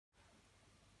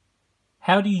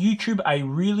Howdy YouTube, a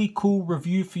really cool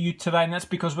review for you today, and that's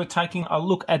because we're taking a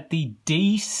look at the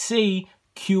DC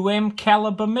QM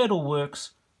caliber Metalworks.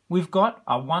 We've got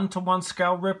a 1:1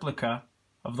 scale replica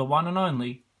of the one and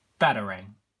only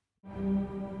Batarang.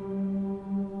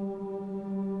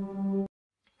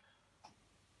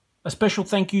 A special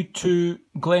thank you to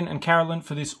Glenn and Carolyn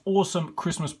for this awesome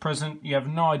Christmas present. You have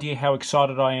no idea how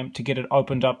excited I am to get it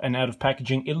opened up and out of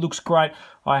packaging. It looks great.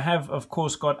 I have, of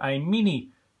course, got a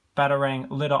mini Batarang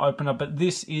letter opener, but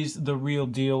this is the real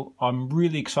deal. I'm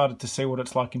really excited to see what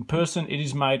it's like in person. It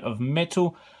is made of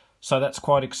metal, so that's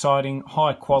quite exciting.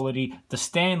 High quality. The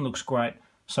stand looks great.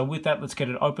 So with that, let's get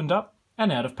it opened up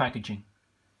and out of packaging.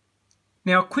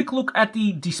 Now, a quick look at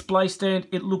the display stand.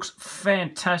 It looks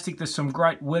fantastic. There's some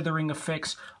great weathering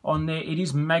effects on there. It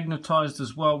is magnetized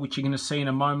as well, which you're going to see in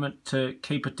a moment, to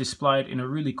keep it displayed in a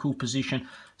really cool position.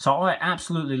 So I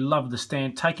absolutely love the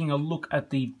stand. Taking a look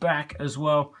at the back as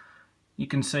well, you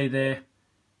can see there,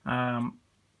 from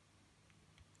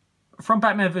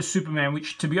Batman vs Superman,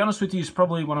 which, to be honest with you, is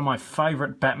probably one of my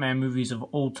favorite Batman movies of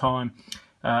all time.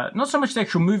 Not so much the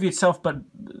actual movie itself, but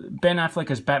Ben Affleck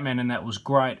as Batman, and that was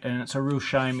great. And it's a real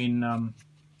shame in...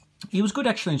 he was good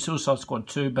actually in Suicide Squad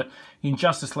too, but in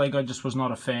Justice League I just was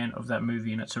not a fan of that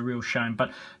movie, and it's a real shame.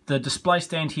 But the display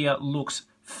stand here looks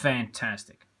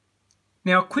fantastic.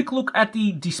 Now, a quick look at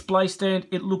the display stand.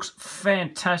 It looks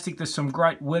fantastic. There's some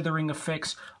great weathering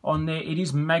effects on there. It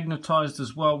is magnetized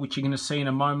as well, which you're going to see in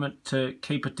a moment, to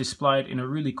keep it displayed in a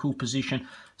really cool position.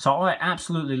 So I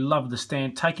absolutely love the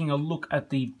stand. Taking a look at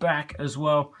the back as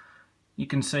well, you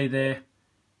can see there,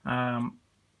 from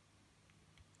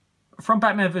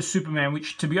Batman vs Superman,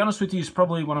 which, to be honest with you, is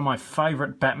probably one of my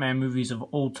favorite Batman movies of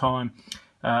all time.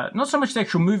 Not so much the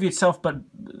actual movie itself, but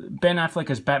Ben Affleck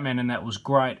as Batman, and that was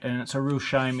great. And it's a real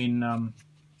shame in...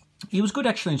 he was good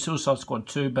actually in Suicide Squad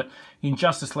too, but in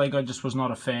Justice League I just was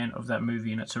not a fan of that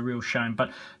movie, and it's a real shame.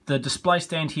 But the display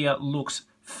stand here looks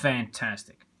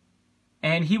fantastic.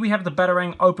 And here we have the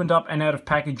Batarang opened up and out of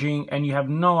packaging, and you have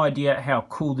no idea how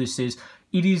cool this is.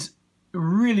 It is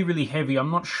really, really heavy. I'm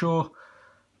not sure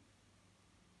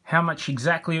how much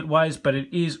exactly it weighs, but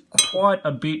it is quite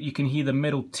a bit. You can hear the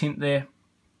metal tint there.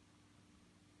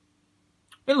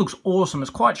 It looks awesome. It's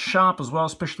quite sharp as well,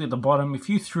 especially at the bottom. If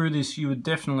you threw this, you would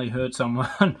definitely hurt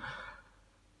someone.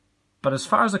 But as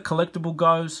far as a collectible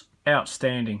goes,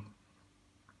 outstanding.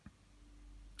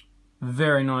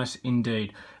 Very nice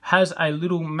indeed. Has a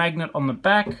little magnet on the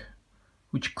back,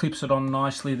 which clips it on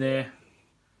nicely there.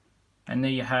 And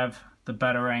there you have the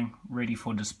Batarang ready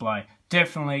for display.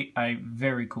 Definitely a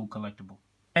very cool collectible.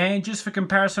 And just for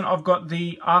comparison, I've got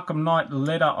the Arkham Knight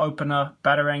letter opener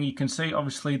Batarang. You can see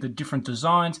obviously the different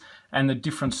designs and the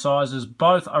different sizes.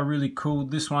 Both are really cool.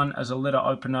 This one, as a letter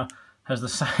opener, has the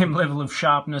same level of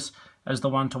sharpness as the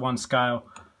 1:1 scale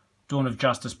Dawn of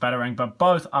Justice Batarang, but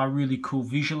both are really cool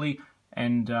visually.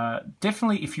 And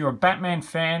definitely, if you're a Batman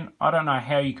fan, I don't know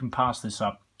how you can pass this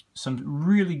up. Some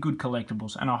really good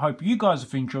collectibles, and I hope you guys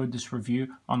have enjoyed this review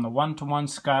on the 1:1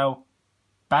 scale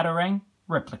Batarang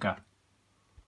Replica.